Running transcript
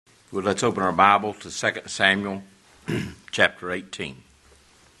Well, let's open our Bible to 2 Samuel chapter 18.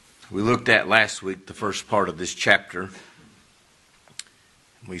 We looked at last week the first part of this chapter.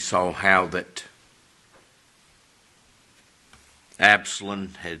 We saw how that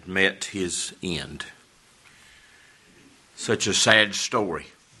Absalom had met his end. Such a sad story.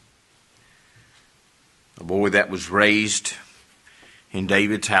 A boy that was raised in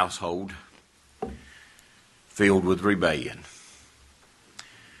David's household, filled with rebellion.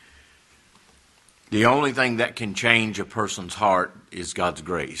 The only thing that can change a person's heart is God's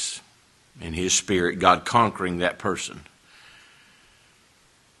grace and His Spirit, God conquering that person.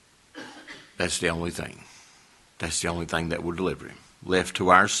 That's the only thing. That's the only thing that will deliver him. Left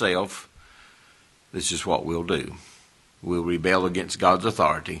to ourselves, this is what we'll do. We'll rebel against God's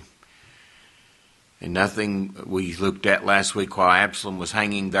authority. And nothing we looked at last week while Absalom was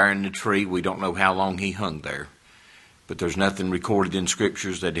hanging there in the tree, we don't know how long he hung there. But there's nothing recorded in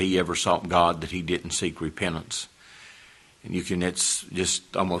Scriptures that he ever sought God, that he didn't seek repentance. And it's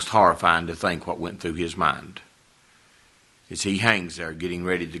just almost horrifying to think what went through his mind as he hangs there getting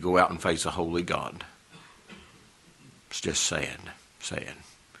ready to go out and face a holy God. It's just sad.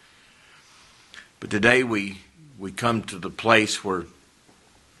 But today we come to the place where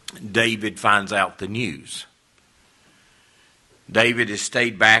David finds out the news. David has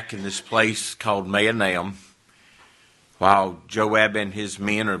stayed back in this place called Mahanaim, while Joab and his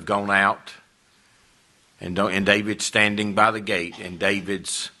men have gone out, and David's standing by the gate, and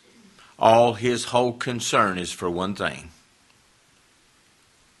David's his whole concern is for one thing.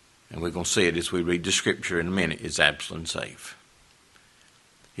 And we're going to see it as we read the Scripture in a minute. Is Absalom safe?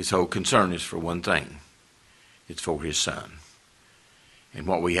 His whole concern is for one thing. It's for his son. And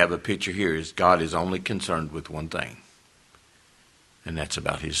what we have a picture here is God is only concerned with one thing. And that's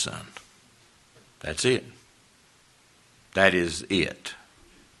about his son. That's it. That is it.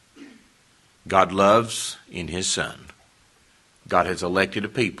 God loves in his son. God has elected a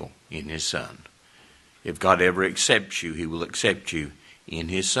people in his son. If God ever accepts you, he will accept you in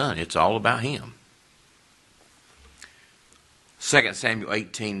his son. It's all about him. 2 Samuel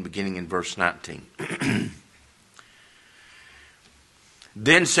 18, beginning in verse 19.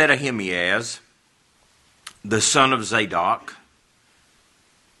 Then said Ahimaaz, the son of Zadok,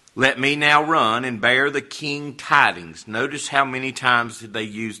 let me now run and bear the king tidings. Notice how many times did they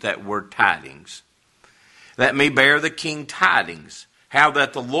use that word tidings. Let me bear the king tidings, how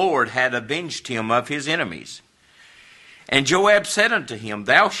that the Lord had avenged him of his enemies. And Joab said unto him,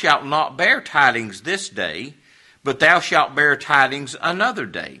 thou shalt not bear tidings this day, but thou shalt bear tidings another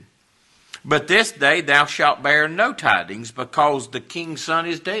day. But this day thou shalt bear no tidings, because the king's son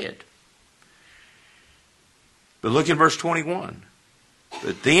is dead. But look in verse 21.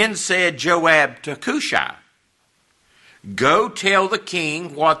 But then said Joab to Cushai, go tell the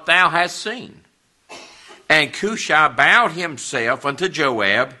king what thou hast seen. And Cushai bowed himself unto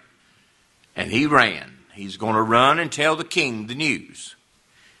Joab, and he ran. He's going to run and tell the king the news.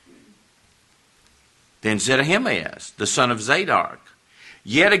 Then said Ahimaaz, the son of Zadok,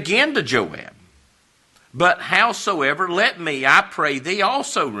 yet again to Joab, but howsoever, let me, I pray thee,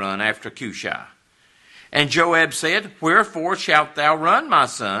 also run after Cushai. And Joab said, wherefore shalt thou run, my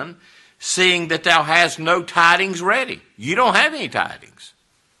son, seeing that thou hast no tidings ready? You don't have any tidings.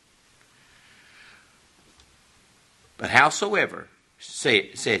 But howsoever,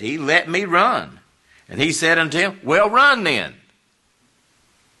 said he, let me run. And he said unto him, well, run then.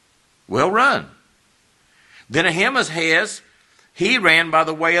 Well, run. Then Ahimaaz, he ran by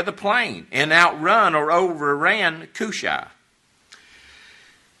the way of the plain, and outrun or overran Cushai.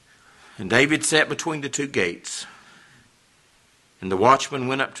 And David sat between the two gates. And the watchman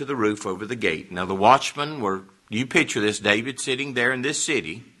went up to the roof over the gate. Now the watchmen were, you picture this, David sitting there in this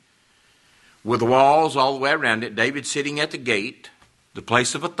city, with the walls all the way around it. David sitting at the gate, the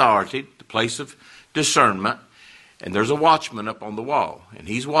place of authority, the place of discernment. And there's a watchman up on the wall, and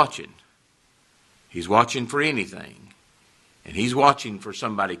he's watching. He's watching for anything. And he's watching for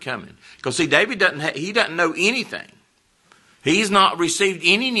somebody coming. Because see, David doesn't know anything. He's not received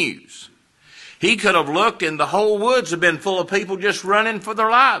any news. He could have looked and the whole woods have been full of people just running for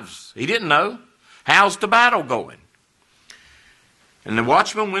their lives. He didn't know. How's the battle going? And the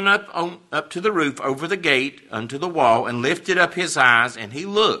watchman went up to the roof over the gate unto the wall and lifted up his eyes, and he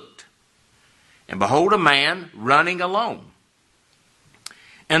looked. And behold, a man running alone.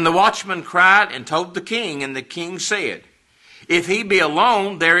 And the watchman cried and told the king, and the king said, if he be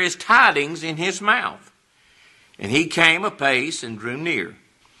alone, there is tidings in his mouth. And he came apace and drew near.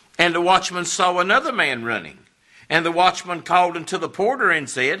 And the watchman saw another man running. And the watchman called unto the porter and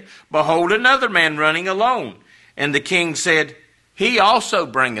said, behold, another man running alone. And the king said, he also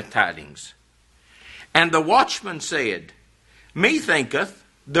bringeth tidings. And the watchman said, Methinketh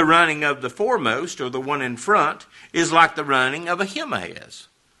the running of the foremost, or the one in front, is like the running of Ahimaaz,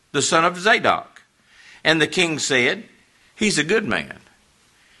 the son of Zadok. And the king said, He's a good man,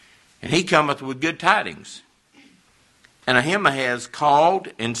 and he cometh with good tidings. And Ahimaaz called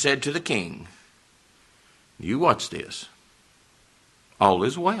and said to the king, You watch this. All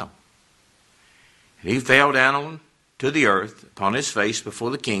is well. And he fell down to the earth upon his face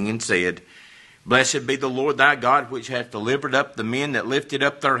before the king and said, Blessed be the Lord thy God, which hath delivered up the men that lifted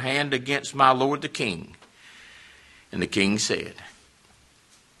up their hand against my lord the king. And the king said,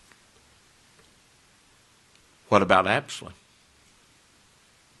 What about Absalom?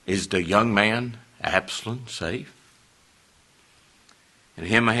 Is the young man Absalom safe? And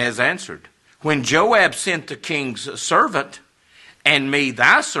Ahimaaz answered, When Joab sent the king's servant, and me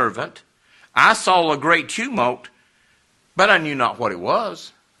thy servant, I saw a great tumult, but I knew not what it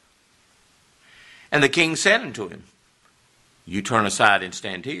was. And the king said unto him, You turn aside and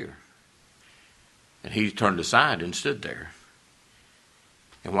stand here. And he turned aside and stood there.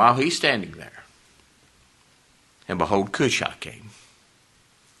 And while he's standing there, and behold, Cushai came.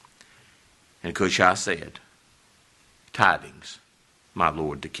 And Cushai said, Tidings, my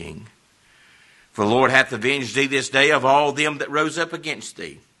lord the king. For the Lord hath avenged thee this day of all them that rose up against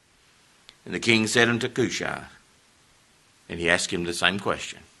thee. And the king said unto Cushai, and he asked him the same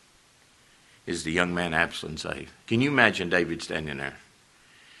question, Is the young man Absalom safe? Can you imagine David standing there?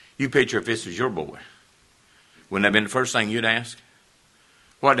 You picture if this was your boy. Wouldn't that have been the first thing you'd ask?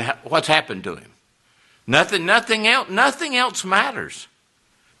 What's happened to him? Nothing else matters.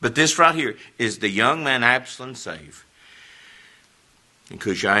 But this right here, is the young man Absalom safe? And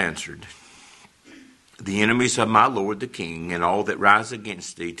Cushai answered, The enemies of my lord the king, and all that rise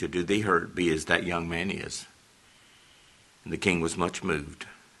against thee to do thee hurt, be as that young man is. And the king was much moved,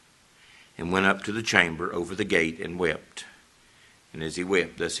 and went up to the chamber over the gate, and wept. And as he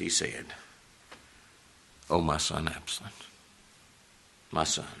wept, thus he said, O my son Absalom, my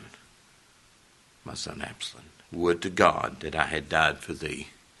son Absalom, would to God that I had died for thee.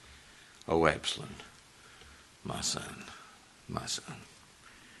 O Absalom, my son.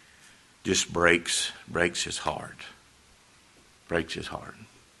 Just breaks his heart. Breaks his heart.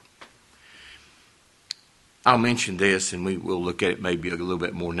 I'll mention this, and we will look at it maybe a little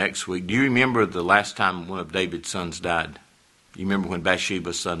bit more next week. Do you remember the last time one of David's sons died? You remember when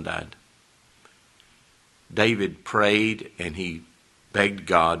Bathsheba's son died? David prayed and he begged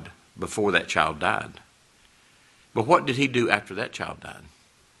God before that child died. But what did he do after that child died?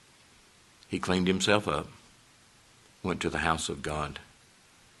 He cleaned himself up, went to the house of God,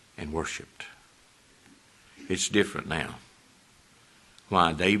 and worshiped. It's different now.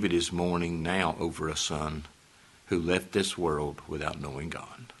 Why? David is mourning now over a son who left this world without knowing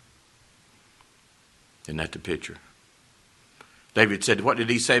God. Isn't that the picture? David said, what did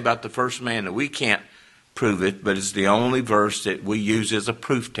he say about the first man? Now, we can't prove it, but it's the only verse that we use as a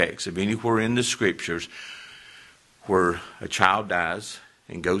proof text of anywhere in the scriptures where a child dies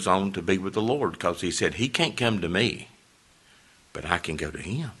and goes on to be with the Lord, because he said, he can't come to me, but I can go to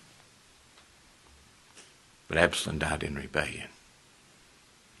him. But Absalom died in rebellion.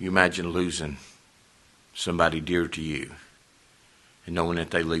 You imagine losing somebody dear to you and knowing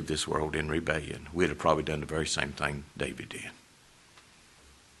that they leave this world in rebellion. We'd have probably done the very same thing David did.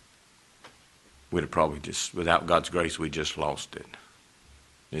 We'd have probably just, without God's grace, we just lost it.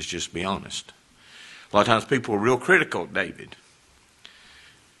 Let's just be honest. A lot of times people are real critical of David.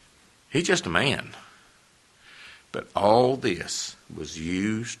 He's just a man. But all this was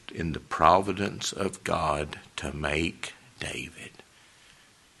used in the providence of God to make David.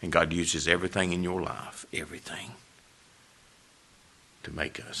 And God uses everything in your life, everything, to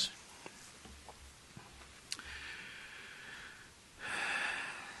make us.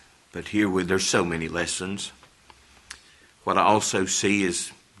 But here, there's so many lessons. What I also see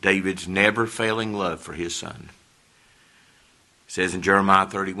is David's never failing love for his son. It says in Jeremiah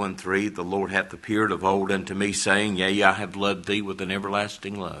 31:3, the Lord hath appeared of old unto me, saying, Yea, I have loved thee with an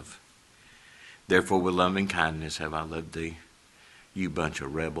everlasting love. Therefore with loving kindness have I loved thee. You bunch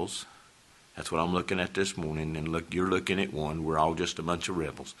of rebels. That's what I'm looking at this morning. And look, you're looking at one. We're all just a bunch of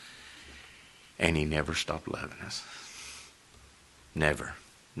rebels. And he never stopped loving us. Never.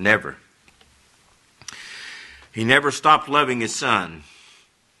 Never. He never stopped loving his son.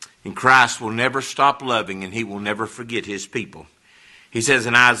 And Christ will never stop loving, and he will never forget his people. He says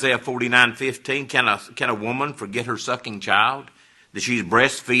in Isaiah 49:15, can a woman forget her sucking child, that she's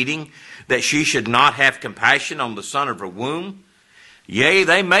breastfeeding, that she should not have compassion on the son of her womb? Yea,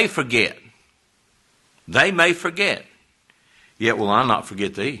 they may forget. They may forget. Yet will I not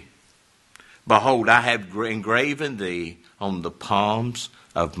forget thee. Behold, I have engraven thee on the palms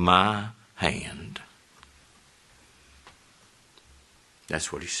of my hand.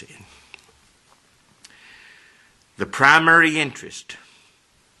 That's what he said. The primary interest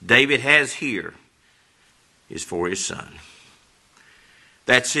David has here is for his son.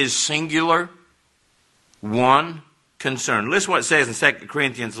 That's his singular one concern. Listen to what it says in 2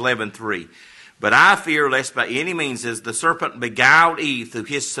 Corinthians 11:3. But I fear lest by any means as the serpent beguiled Eve through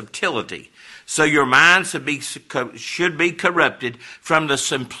his subtlety, so your minds should be corrupted from the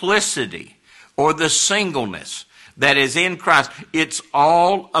simplicity or the singleness that is in Christ. It's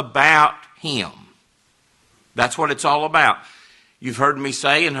all about him. That's what it's all about. You've heard me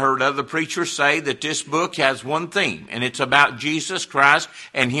say and heard other preachers say that this book has one theme, and it's about Jesus Christ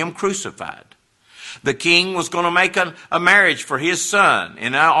and him crucified. The king was going to make a marriage for his son,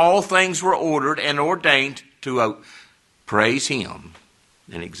 and all things were ordered and ordained to praise him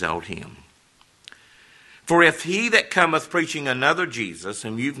and exalt him. For if he that cometh preaching another Jesus,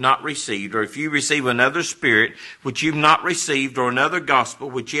 whom you've not received, or if you receive another spirit, which you've not received, or another gospel,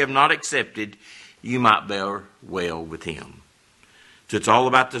 which you have not accepted, you might bear well with him. So it's all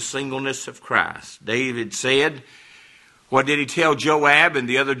about the singleness of Christ. David said, what did he tell Joab and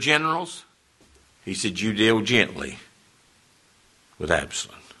the other generals? He said, you deal gently with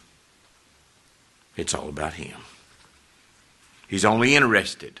Absalom. It's all about him. He's only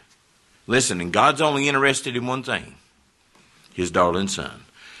interested. Listen, and God's only interested in one thing, his darling son.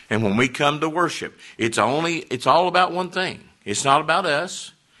 And when we come to worship, it's all about one thing. It's not about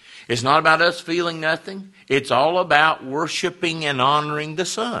us. It's not about us feeling nothing. It's all about worshiping and honoring the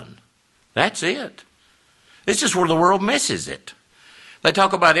Son. That's it. This is where the world misses it. They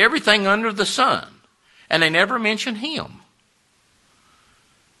talk about everything under the sun, and they never mention him.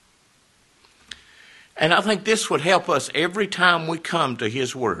 And I think this would help us every time we come to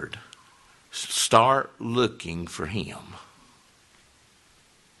his word. Start looking for him.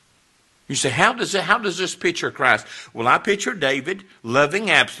 You say, how does this picture Christ? Well, I picture David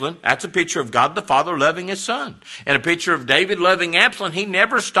loving Absalom. That's a picture of God the Father loving his son. And a picture of David loving Absalom. He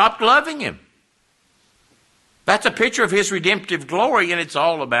never stopped loving him. That's a picture of his redemptive glory, and it's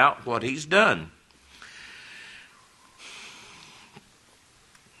all about what he's done.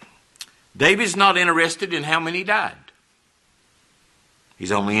 David's not interested in how many died.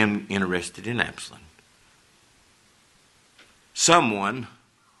 He's only interested in Absalom. Someone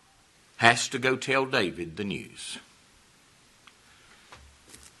has to go tell David the news.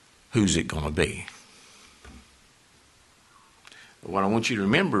 Who's it going to be? What I want you to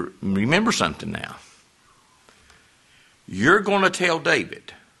remember something now. You're going to tell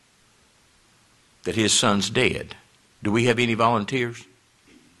David that his son's dead. Do we have any volunteers?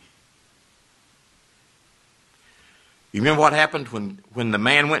 You remember what happened when the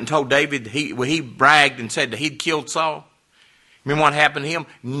man went and told David, he bragged and said that he'd killed Saul? Remember what happened to him?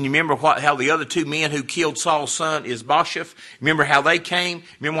 You remember how the other two men who killed Saul's son Ishbosheth, remember how they came?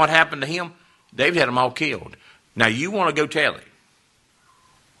 Remember what happened to him? David had them all killed. Now you want to go tell him.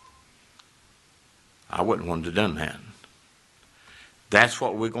 I wouldn't want to have done that. That's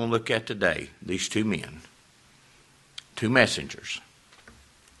what we're going to look at today. These two men. Two messengers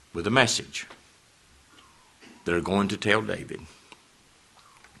with a message. They're going to tell David.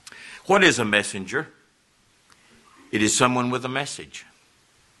 What is a messenger? It is someone with a message.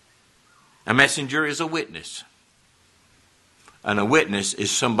 A messenger is a witness. And a witness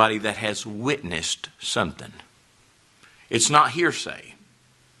is somebody that has witnessed something. It's not hearsay.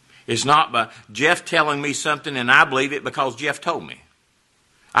 It's not by Jeff telling me something and I believe it because Jeff told me.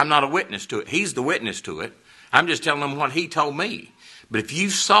 I'm not a witness to it. He's the witness to it. I'm just telling him what he told me. But if you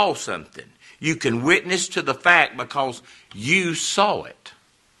saw something, you can witness to the fact because you saw it.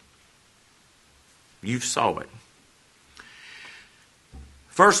 You saw it.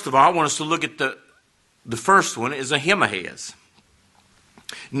 First of all, I want us to look at the first one is Ahimaaz.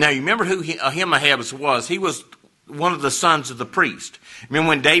 Now, you remember who Ahimaaz was? He was one of the sons of the priest. Remember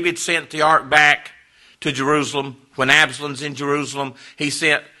when David sent the ark back to Jerusalem? When Absalom's in Jerusalem, he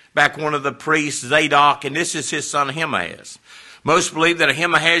sent back one of the priests, Zadok, and this is his son Ahimaaz. Most believe that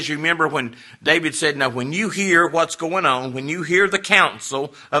Ahimaaz, you remember when David said, now when you hear what's going on, when you hear the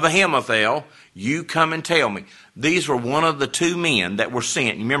counsel of Ahithophel, you come and tell me. These were one of the two men that were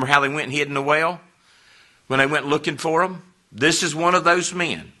sent. You remember how they went and hid in the well? When they went looking for him? This is one of those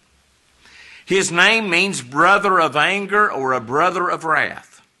men. His name means brother of anger or a brother of wrath.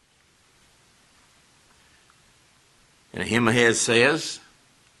 And Ahimaaz says,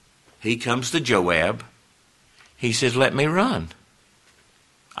 he comes to Joab. He says, let me run.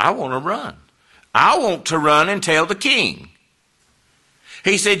 I want to run. I want to run and tell the king.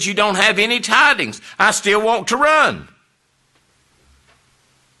 He said, you don't have any tidings. I still want to run.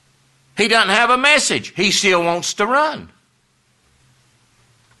 He doesn't have a message. He still wants to run.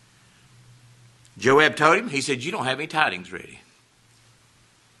 Joab told him, he said, you don't have any tidings ready.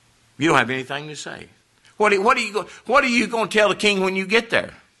 You don't have anything to say. What are you going to tell the king when you get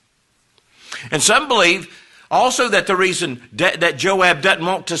there? And some believe also that the reason that Joab doesn't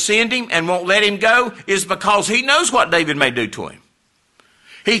want to send him and won't let him go is because he knows what David may do to him.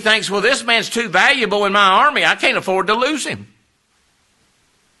 He thinks, well, this man's too valuable in my army. I can't afford to lose him.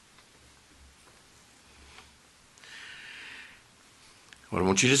 What I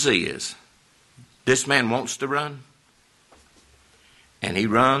want you to see is, this man wants to run, and he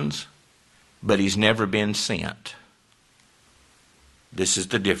runs, but he's never been sent. This is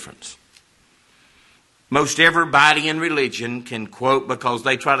the difference. Most everybody in religion can quote, because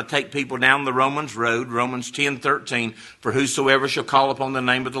they try to take people down the Romans road, Romans 10:13, for whosoever shall call upon the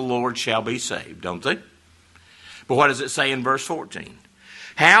name of the Lord shall be saved, don't they? But what does it say in verse 14?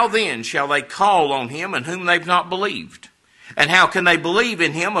 How then shall they call on him in whom they've not believed? And how can they believe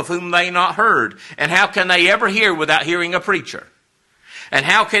in him of whom they not heard? And how can they ever hear without hearing a preacher? And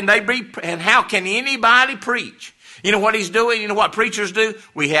how can anybody preach? You know what he's doing? You know what preachers do?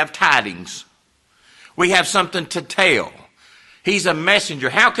 We have tidings. We have something to tell. He's a messenger.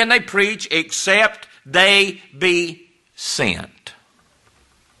 How can they preach except they be sent?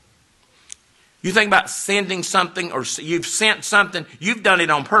 You think about sending something, or you've sent something, you've done it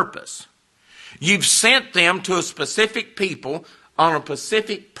on purpose. You've sent them to a specific people on a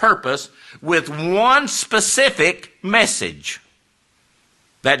specific purpose with one specific message.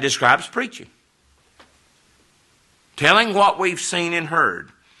 That describes preaching. Telling what we've seen and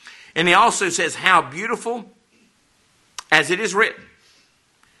heard. And he also says, how beautiful as it is written.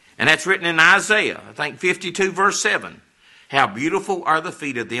 And that's written in Isaiah, I think 52 verse 7. How beautiful are the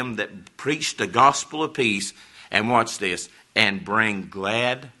feet of them that preach the gospel of peace. And watch this. And bring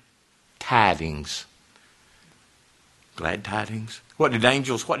glad tidings. Glad tidings. What did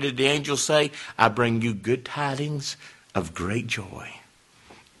the angels say? I bring you good tidings of great joy.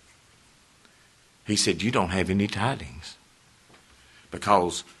 He said, you don't have any tidings.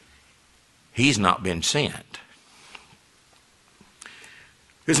 Because he's not been sent.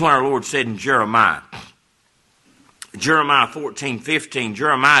 This is what our Lord said in Jeremiah. Jeremiah 14:15.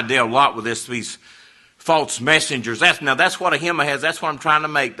 Jeremiah dealt a lot with these false messengers. That's what Ahimaaz, that's what I'm trying to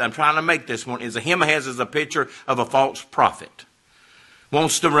make. I'm trying to make this one, is Ahimaaz is a picture of a false prophet.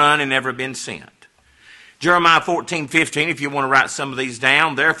 Wants to run and never been sent. Jeremiah 14:15, if you want to write some of these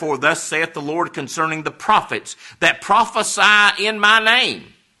down. Therefore, thus saith the Lord concerning the prophets that prophesy in my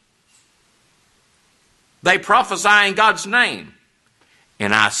name. They prophesy in God's name.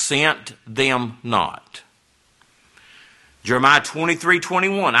 And I sent them not. Jeremiah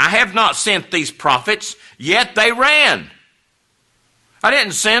 23:21. I have not sent these prophets, yet they ran. I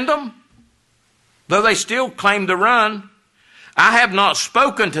didn't send them, though they still claim to run. I have not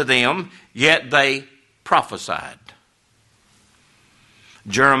spoken to them, yet they prophesied.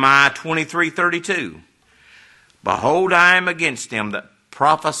 Jeremiah 23:32. Behold, I am against them that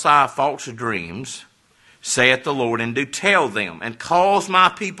prophesy false dreams, saith the Lord, and do tell them, and cause my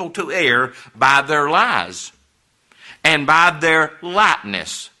people to err by their lies and by their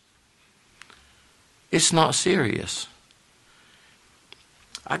lightness. It's not serious.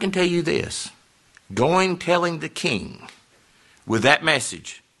 I can tell you this. Going telling the king with that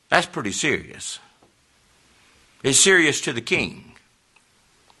message, that's pretty serious. It's serious to the king.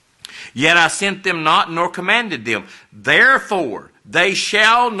 Yet I sent them not, nor commanded them. Therefore they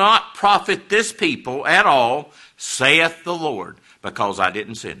shall not profit this people at all, saith the Lord, because I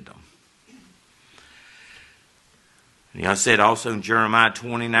didn't send them. And I said also in Jeremiah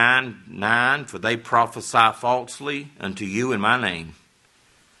 29:9, for they prophesy falsely unto you in my name.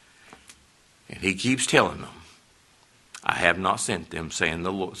 And he keeps telling them, I have not sent them, saying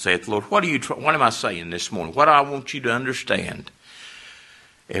the Lord, saith the Lord. What am I saying this morning? What I want you to understand.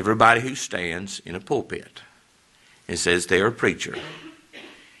 Everybody who stands in a pulpit and says they're a preacher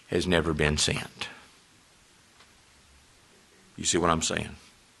has never been sent. You see what I'm saying?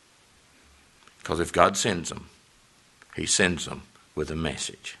 Because if God sends them, he sends them with a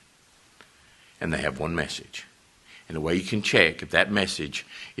message. And they have one message. And the way you can check if that message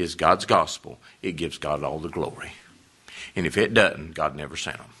is God's gospel, it gives God all the glory. And if it doesn't, God never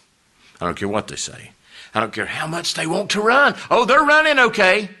sent them. I don't care what they say. I don't care how much they want to run. Oh, they're running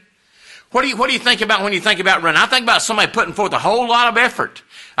okay. What do you think about when you think about running? I think about somebody putting forth a whole lot of effort.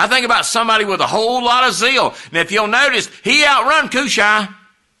 I think about somebody with a whole lot of zeal. And if you'll notice, he outrun Cushai.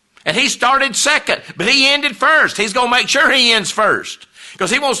 And he started second, but he ended first. He's going to make sure he ends first. Because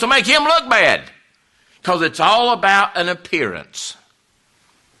he wants to make him look bad. Because it's all about an appearance.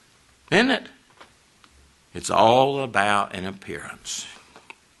 Isn't it? It's all about an appearance.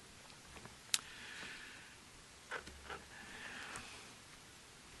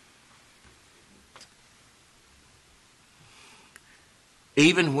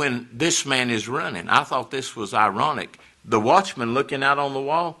 Even when this man is running, I thought this was ironic. The watchman looking out on the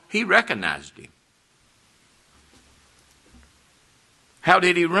wall, he recognized him. How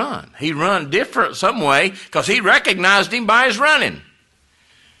did he run? He run different some way because he recognized him by his running.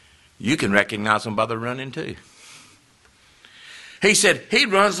 You can recognize him by the running too. He said he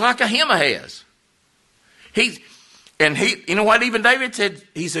runs like a Ahimaaz. You know what even David said?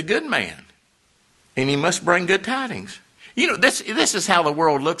 He's a good man and he must bring good tidings. You know, this is how the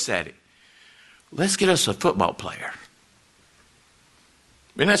world looks at it. Let's get us a football player.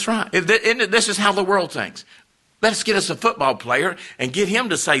 And that's right. This is how the world thinks. Let's get us a football player and get him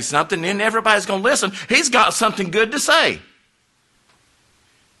to say something, and everybody's going to listen. He's got something good to say.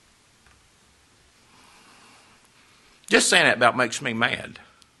 Just saying that about makes me mad.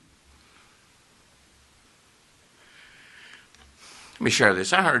 Let me share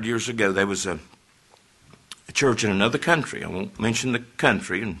this. I heard years ago there was a church in another country. I won't mention the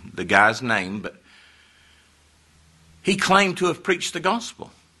country and the guy's name, but he claimed to have preached the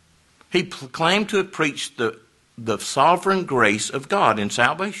gospel. He claimed to have preached the sovereign grace of God in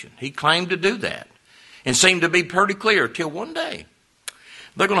salvation. He claimed to do that and seemed to be pretty clear till one day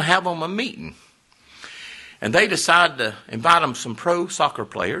they're going to have them a meeting. And they decide to invite them some pro soccer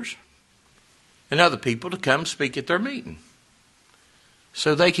players and other people to come speak at their meeting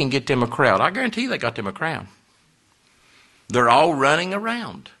so they can get them a crowd. I guarantee they got them a crowd. They're all running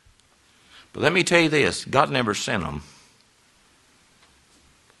around. But let me tell you this, God never sent them.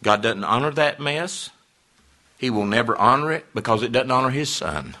 God doesn't honor that mess. He will never honor it because it doesn't honor his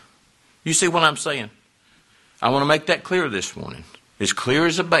son. You see what I'm saying? I want to make that clear this morning. As clear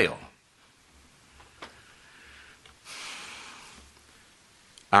as a bell.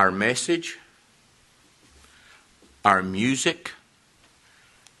 Our message, our music,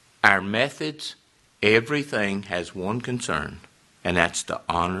 our methods, everything has one concern, and that's to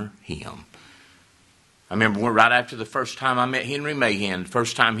honor him. I remember right after the first time I met Henry Mahan, the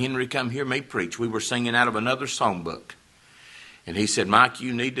first time Henry come hear me preach, we were singing out of another songbook. And he said, Mike,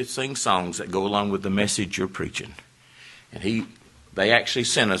 you need to sing songs that go along with the message you're preaching. And they actually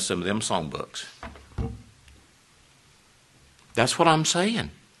sent us some of them songbooks. That's what I'm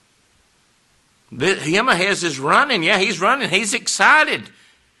saying. Ahimaaz is running. Yeah, he's running. He's excited.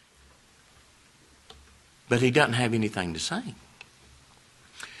 But he doesn't have anything to say.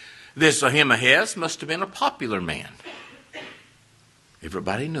 This Ahimaaz must have been a popular man.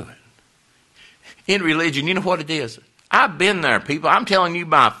 Everybody knew it. In religion, you know what it is? I've been there, people. I'm telling you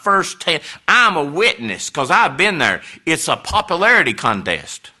by first hand. I'm a witness because I've been there. It's a popularity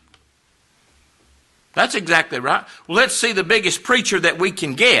contest. That's exactly right. Well, let's see the biggest preacher that we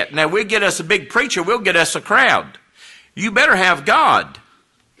can get. Now, we get us a big preacher, we'll get us a crowd. You better have God.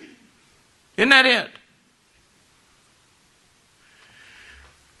 Isn't that it?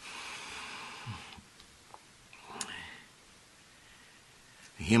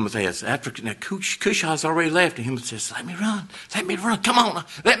 Him says, now Cushai's already left, and him says, let me run, come on,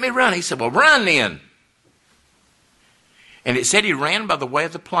 let me run. He said, well, run then. And it said he ran by the way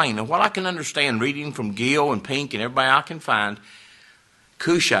of the plain. And what I can understand, reading from Gill and Pink and everybody I can find,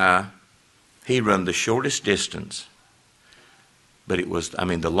 Cushai, he ran the shortest distance, but it was,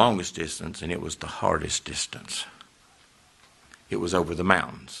 the longest distance, and it was the hardest distance. It was over the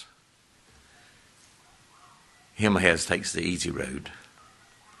mountains. Ahimaaz takes the easy road,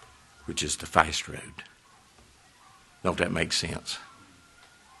 which is the fast road. Don't that make sense?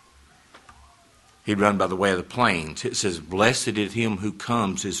 He'd run by the way of the plains. It says, blessed is him who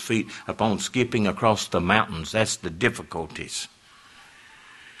comes his feet upon skipping across the mountains. That's the difficulties.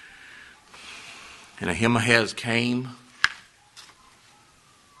 And Ahimaaz came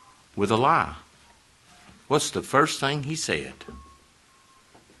with a lie. What's the first thing he said?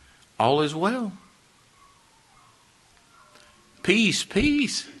 All is well. Peace,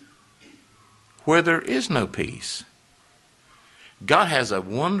 peace. Where there is no peace. God has a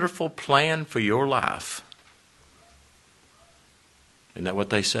wonderful plan for your life. Isn't that what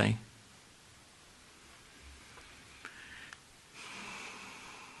they say?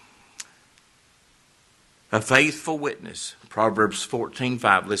 A faithful witness. Proverbs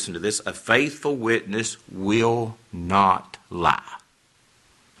 14:5. Listen to this. A faithful witness will not lie.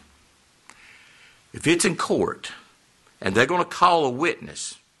 If it's in court and they're going to call a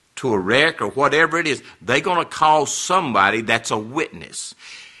witness to a wreck or whatever it is, they're going to call somebody that's a witness.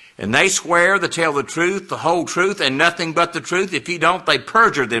 And they swear to tell the truth, the whole truth, and nothing but the truth. If you don't, they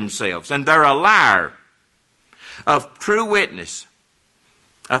perjure themselves. And they're a liar. A true witness,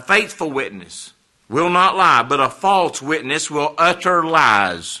 a faithful witness, will not lie, but a false witness will utter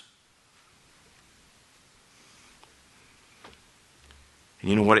lies. And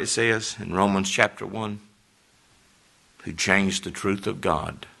you know what it says in Romans chapter 1? Who changed the truth of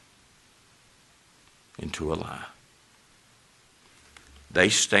God into a lie. They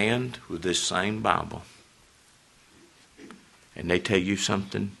stand with this same Bible and they tell you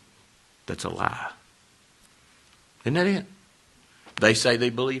something that's a lie. Isn't that it? They say they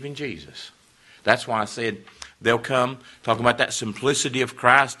believe in Jesus. That's why I said they'll come, talking about that simplicity of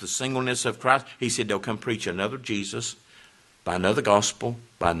Christ, the singleness of Christ. He said they'll come preach another Jesus, by another gospel,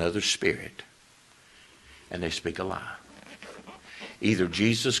 by another spirit. And they speak a lie. Either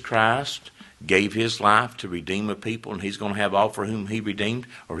Jesus Christ gave his life to redeem a people and he's going to have all for whom he redeemed,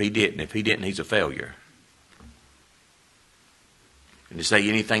 or he didn't. If he didn't, he's a failure. And to say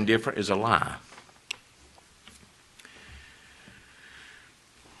anything different is a lie.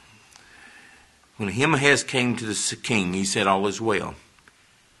 When Ahimaaz came to the king, he said all is well.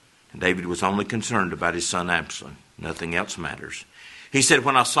 And David was only concerned about his son Absalom. Nothing else matters. He said,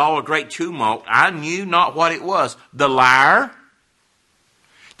 when I saw a great tumult, I knew not what it was. The liar?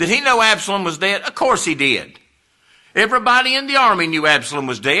 Did he know Absalom was dead? Of course he did. Everybody in the army knew Absalom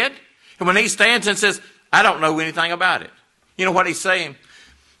was dead. And when he stands and says, I don't know anything about it. You know what he's saying?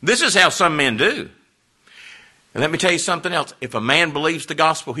 This is how some men do. And let me tell you something else. If a man believes the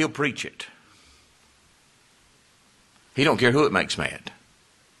gospel, he'll preach it. He don't care who it makes mad.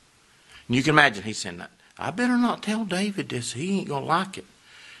 And you can imagine he's saying, I better not tell David this. He ain't going to like it.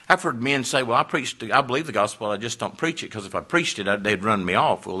 I've heard men say, well, I believe the gospel, I just don't preach it, because if I preached it, they'd run me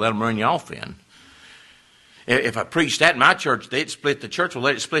off. Well, let them run you off then. If I preached that in my church, they'd split the church. Well,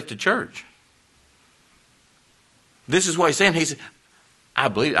 let it split the church. This is what he's saying. He said,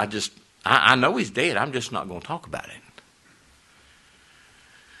 I know he's dead. I'm just not going to talk about it.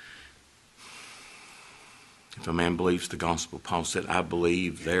 If a man believes the gospel, Paul said, I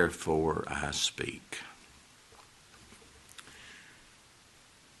believe, therefore I speak.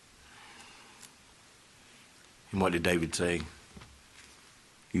 And what did David say?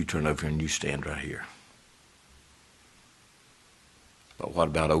 You turn over here and you stand right here. But what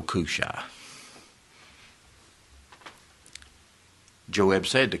about old Cushai? Joab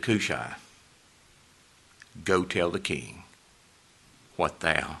said to Cushai, go tell the king what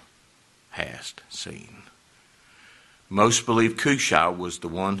thou hast seen. Most believe Cushai was the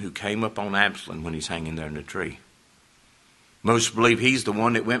one who came up on Absalom when he's hanging there in the tree. Most believe he's the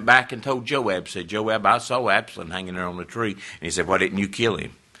one that went back and told Joab, said, Joab, I saw Absalom hanging there on the tree. And he said, why didn't you kill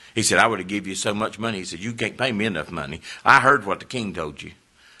him? He said, I would have given you so much money. He said, you can't pay me enough money. I heard what the king told you.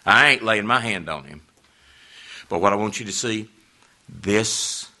 I ain't laying my hand on him. But what I want you to see,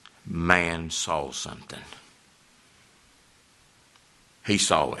 this man saw something. He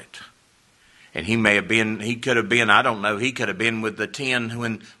saw it. And he could have been, I don't know, he could have been with the 10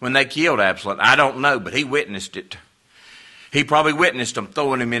 when they killed Absalom. I don't know, but he witnessed it. He probably witnessed them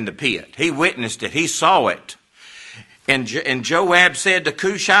throwing him in the pit. He witnessed it. He saw it. And Joab said to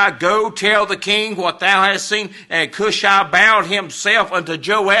Cushai, go tell the king what thou hast seen. And Cushai bowed himself unto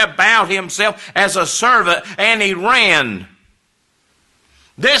Joab, bowed himself as a servant, and he ran.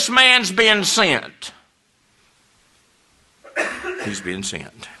 This man's been sent. He's been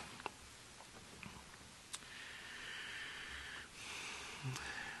sent.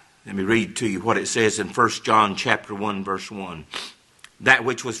 Let me read to you what it says in 1 John chapter 1, verse 1. That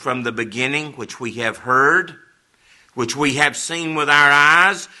which was from the beginning, which we have heard, which we have seen with our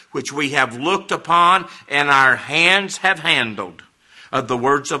eyes, which we have looked upon, and our hands have handled, of the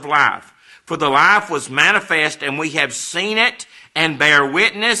words of life. For the life was manifest, and we have seen it, and bear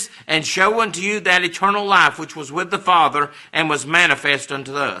witness, and show unto you that eternal life which was with the Father, and was manifest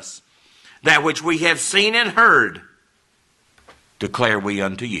unto us. That which we have seen and heard, declare we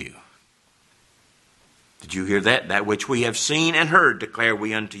unto you. Did you hear that? That which we have seen and heard declare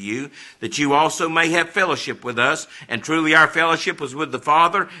we unto you, that you also may have fellowship with us. And truly our fellowship was with the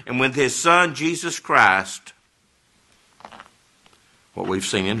Father and with his Son, Jesus Christ. What we've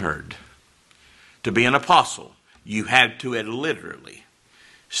seen and heard. To be an apostle, you had to have literally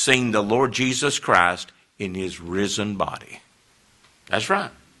seen the Lord Jesus Christ in his risen body. That's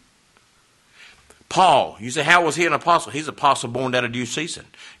right. Paul, you say, how was he an apostle? He's an apostle born out of due season.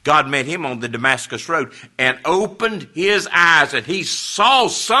 God met him on the Damascus Road and opened his eyes, and he saw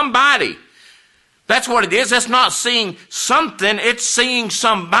somebody That's what it is. That's not seeing something, it's seeing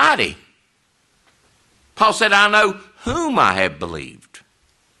somebody. Paul said, I know whom I have believed.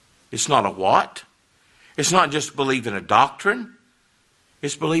 It's not a what. It's not just believing a doctrine.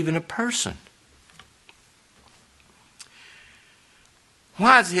 It's believing a person.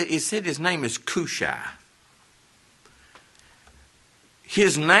 Why is it? It said his name is Cushi.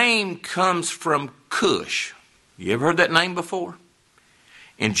 His name comes from Cush. You ever heard that name before?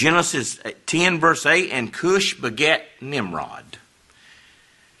 In Genesis 10 verse 8, and Cush begat Nimrod.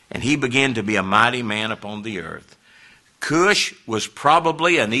 And he began to be a mighty man upon the earth. Cush was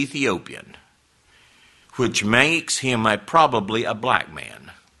probably an Ethiopian, which makes him probably a black man.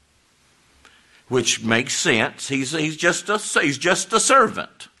 Which makes sense. He's just a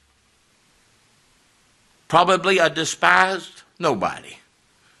servant. Probably a despised nobody.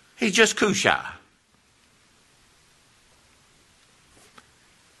 He's just Cushi.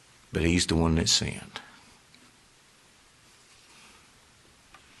 But he's the one that sinned.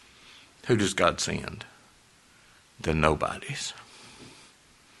 Who does God send? The nobodies.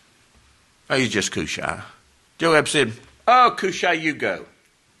 Oh, he's just Cushi. Joab said, oh, Cushi, you go.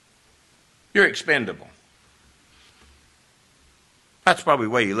 You're expendable. That's probably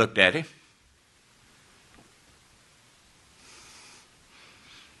the way he looked at him.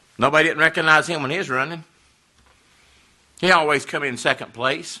 Nobody didn't recognize him when he was running. He always come in second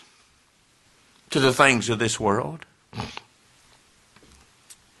place to the things of this world.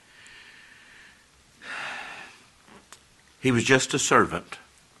 He was just a servant.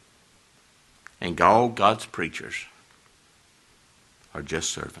 And all God's preachers are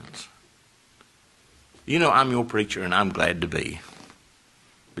just servants. You know, I'm your preacher and I'm glad to be.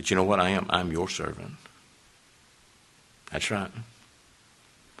 But you know what I am? I'm your servant. That's right.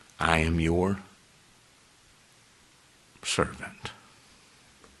 I am your servant.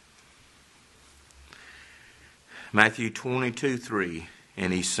 Matthew 22:3,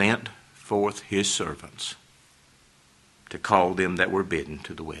 and he sent forth his servants to call them that were bidden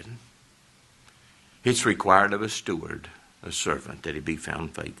to the wedding. It's required of a steward, a servant, that he be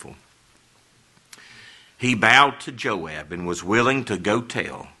found faithful. He bowed to Joab and was willing to go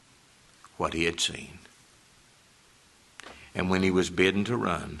tell what he had seen. And when he was bidden to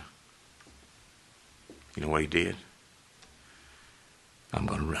run, you know what he did? I'm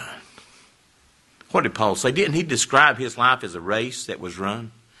going to run. What did Paul say? Didn't he describe his life as a race that was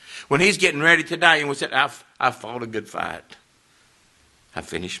run? When he's getting ready to die, he said, I've fought a good fight. I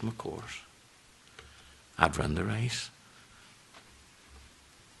finished my course. I've run the race.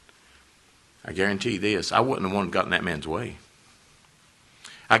 I guarantee you this, I wouldn't have wanted to got in that man's way.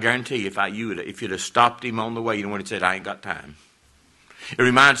 I guarantee you, if you'd have stopped him on the way, you know what he said? I ain't got time. It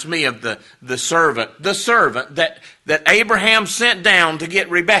reminds me of the servant that Abraham sent down to get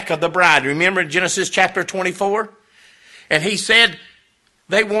Rebekah, the bride. Remember Genesis chapter 24? And he said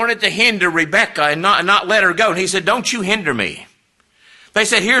they wanted to hinder Rebekah and not let her go. And he said, don't you hinder me. They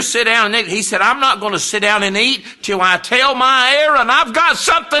said, here, sit down and eat. He said, I'm not going to sit down and eat till I tell my Aaron I've got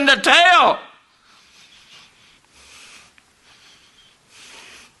something to tell.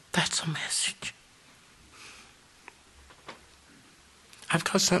 That's a message. I've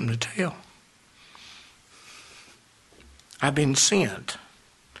got something to tell. I've been sent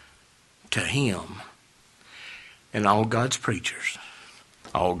to him. And all God's preachers,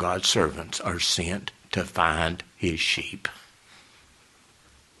 all God's servants are sent to find his sheep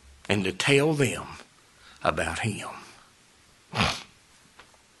and to tell them about him.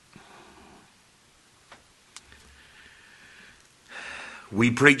 We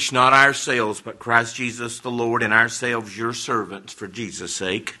preach not ourselves, but Christ Jesus the Lord, and ourselves your servants for Jesus'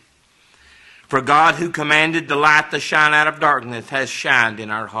 sake. For God, who commanded the light to shine out of darkness, has shined in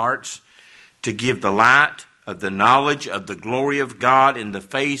our hearts to give the light of the knowledge of the glory of God in the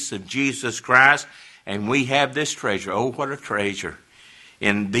face of Jesus Christ. And we have this treasure, oh what a treasure,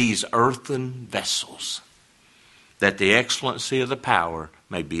 in these earthen vessels, that the excellency of the power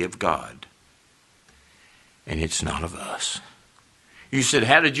may be of God, and it's not of us. You said,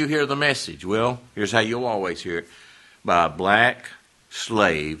 how did you hear the message? Well, here's how you'll always hear it. By a black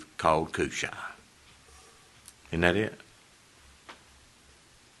slave called Cushi. Isn't that it?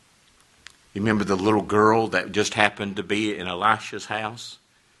 You remember the little girl that just happened to be in Elisha's house?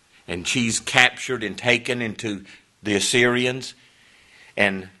 And she's captured and taken into the Assyrians.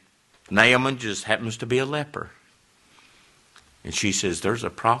 And Naaman just happens to be a leper. And she says, there's a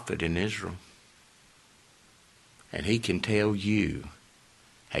prophet in Israel. And he can tell you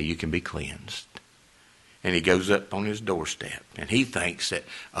how you can be cleansed. And he goes up on his doorstep. And he thinks that,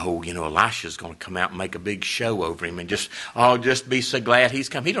 Elisha's going to come out and make a big show over him. And just be so glad he's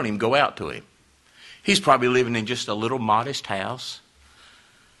come. He don't even go out to him. He's probably living in just a little modest house.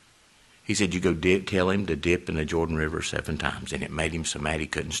 He said, you go tell him to dip in the Jordan River 7 times. And it made him so mad he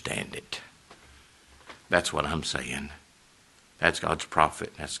couldn't stand it. That's what I'm saying. That's God's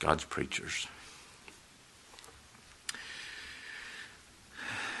prophet. That's God's preachers.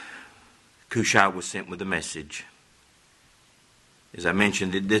 Cushai was sent with a message. As I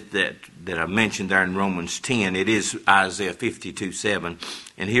mentioned, that I mentioned there in Romans 10, it is Isaiah 52:7.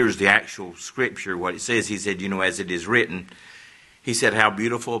 And here's the actual scripture, what it says. He said, as it is written, he said, how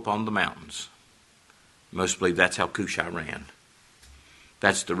beautiful upon the mountains. Most believe that's how Cushai ran.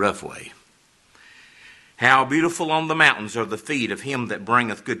 That's the rough way. How beautiful on the mountains are the feet of him that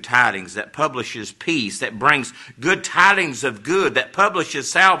bringeth good tidings, that publishes peace, that brings good tidings of good, that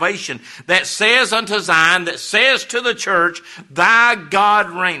publishes salvation, that says unto Zion, that says to the church, thy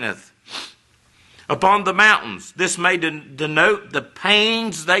God reigneth. Upon the mountains, this may denote the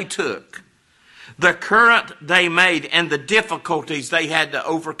pains they took, the current they made, and the difficulties they had to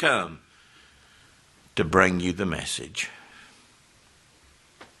overcome to bring you the message.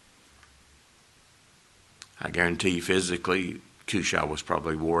 I guarantee you physically, Cushai was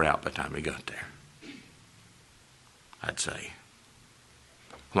probably wore out by the time he got there. I'd say.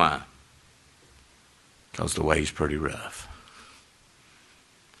 Why? Because the way's pretty rough.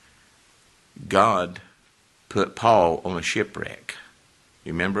 God put Paul on a shipwreck.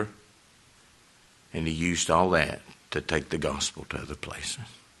 You remember? And he used all that to take the gospel to other places.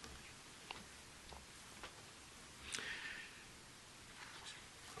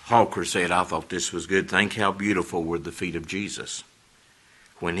 Hawker said, I thought this was good. Think how beautiful were the feet of Jesus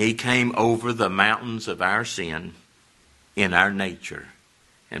when he came over the mountains of our sin in our nature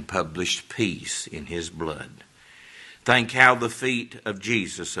and published peace in his blood. Think how the feet of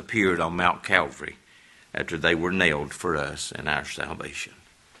Jesus appeared on Mount Calvary after they were nailed for us and our salvation.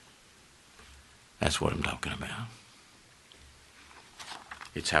 That's what I'm talking about.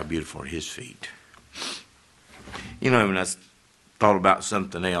 It's how beautiful are his feet. When I thought about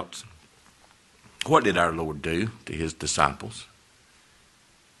something else. What did our Lord do to his disciples?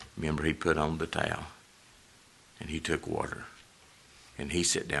 Remember, he put on the towel and he took water and he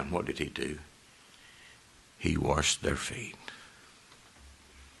sat down. What did he do? He washed their feet.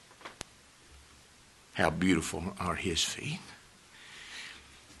 How beautiful are his feet.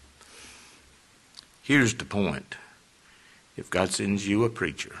 Here's the point. If God sends you a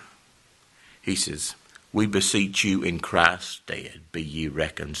preacher, he says, we beseech you in Christ's stead, be ye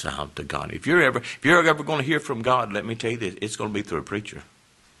reconciled to God. If you're ever going to hear from God, let me tell you this, it's going to be through a preacher.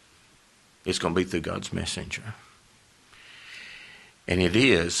 It's going to be through God's messenger. And it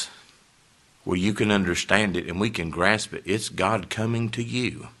is where you can understand it and we can grasp it. It's God coming to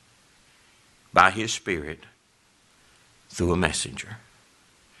you by his Spirit through a messenger.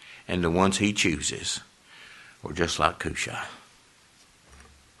 And the ones he chooses are just like Cushai.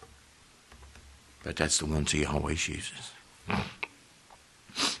 But that's the ones he always uses.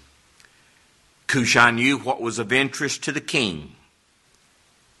 Cushai knew what was of interest to the king.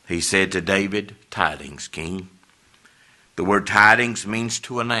 He said to David, tidings, king. The word tidings means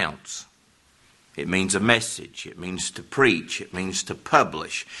to announce. It means a message. It means to preach. It means to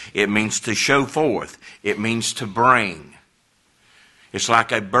publish. It means to show forth. It means to bring. It's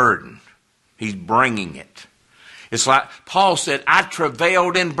like a burden. He's bringing it. It's like Paul said, I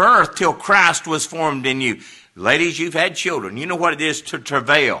travailed in birth till Christ was formed in you. Ladies, you've had children. You know what it is to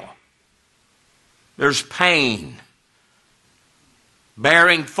travail. There's pain.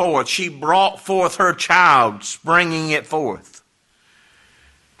 Bearing forth. She brought forth her child, bringing it forth.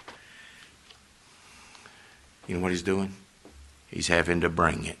 You know what he's doing? He's having to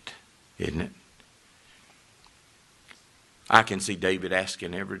bring it, isn't it? I can see David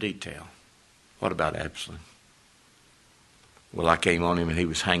asking every detail. What about Absalom? Well, I came on him and he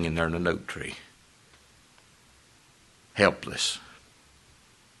was hanging there in an oak tree. Helpless.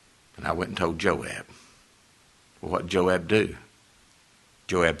 And I went and told Joab. Well, what did Joab do?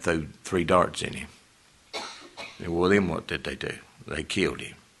 Joab threw 3 darts in him. And well, then what did they do? They killed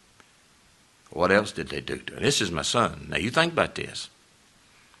him. What else did they do to him? This is my son. Now you think about this.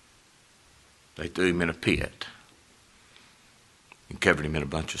 They threw him in a pit and covered him in a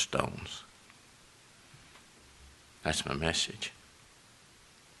bunch of stones. That's my message.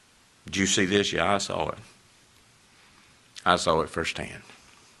 Did you see this? Yeah, I saw it. I saw it firsthand.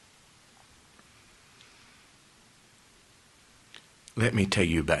 Let me tell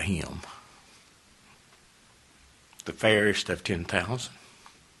you about him. The fairest of 10,000.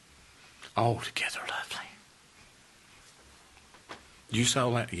 Altogether lovely. You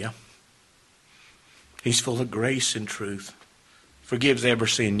saw that? Yeah. He's full of grace and truth. forgives every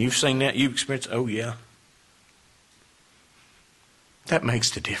sin. You've seen that? You've experienced? Oh, yeah. That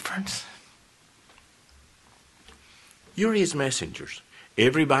makes the difference. You're his messengers.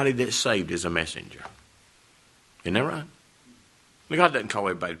 Everybody that's saved is a messenger. Isn't that right? God doesn't call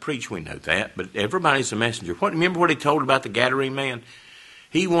everybody to preach, we know that, but everybody's a messenger. Remember what he told about the Gadarene man?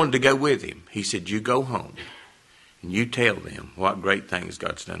 He wanted to go with him. He said, you go home and you tell them what great things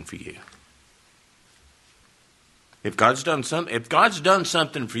God's done for you. If God's done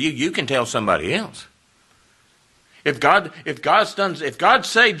something for you, you can tell somebody else. If God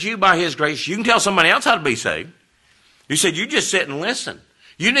saved you by his grace, you can tell somebody else how to be saved. You said, you just sit and listen.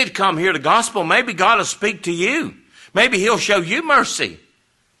 You need to come hear the gospel. Maybe God will speak to you. Maybe he'll show you mercy.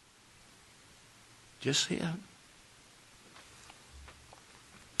 Just sit.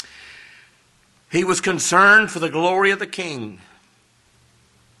 He was concerned for the glory of the king.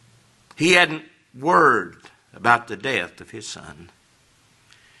 He hadn't worried about the death of his son.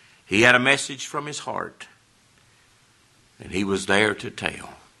 He had a message from his heart. And he was there to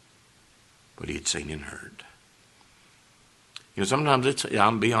tell what he had seen and heard. You know, sometimes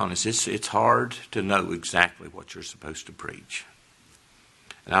I'll be honest, it's hard to know exactly what you're supposed to preach.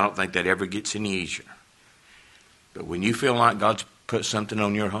 And I don't think that ever gets any easier. But when you feel like God's put something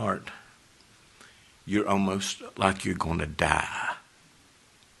on your heart, you're almost like you're going to die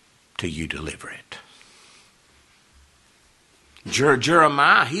till you deliver it.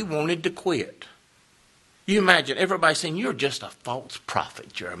 Jeremiah, he wanted to quit. You imagine everybody saying, you're just a false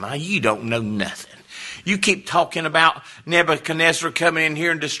prophet, Jeremiah. You don't know nothing. You keep talking about Nebuchadnezzar coming in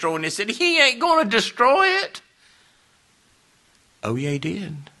here and destroying this city. He ain't going to destroy it. Oh, yeah, he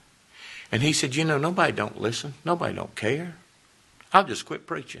did. And he said, you know, nobody don't listen. Nobody don't care. I'll just quit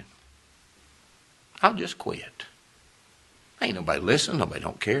preaching. I'll just quit. Ain't nobody listen. Nobody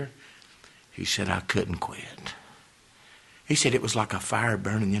don't care. He said, I couldn't quit. He said, it was like a fire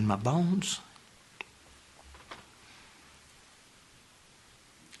burning in my bones.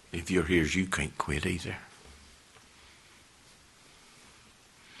 If you're here, you can't quit either.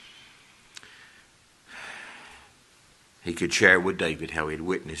 He could share with David how he had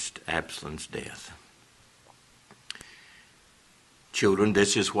witnessed Absalom's death. Children,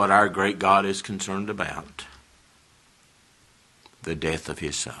 this is what our great God is concerned about. The death of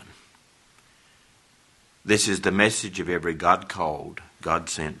his son. This is the message of every God-called,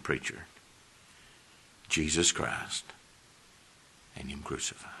 God-sent preacher. Jesus Christ and him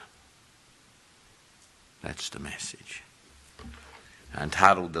crucified. That's the message. I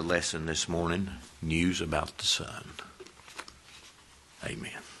entitled the lesson this morning, News About the Son.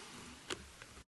 Amen.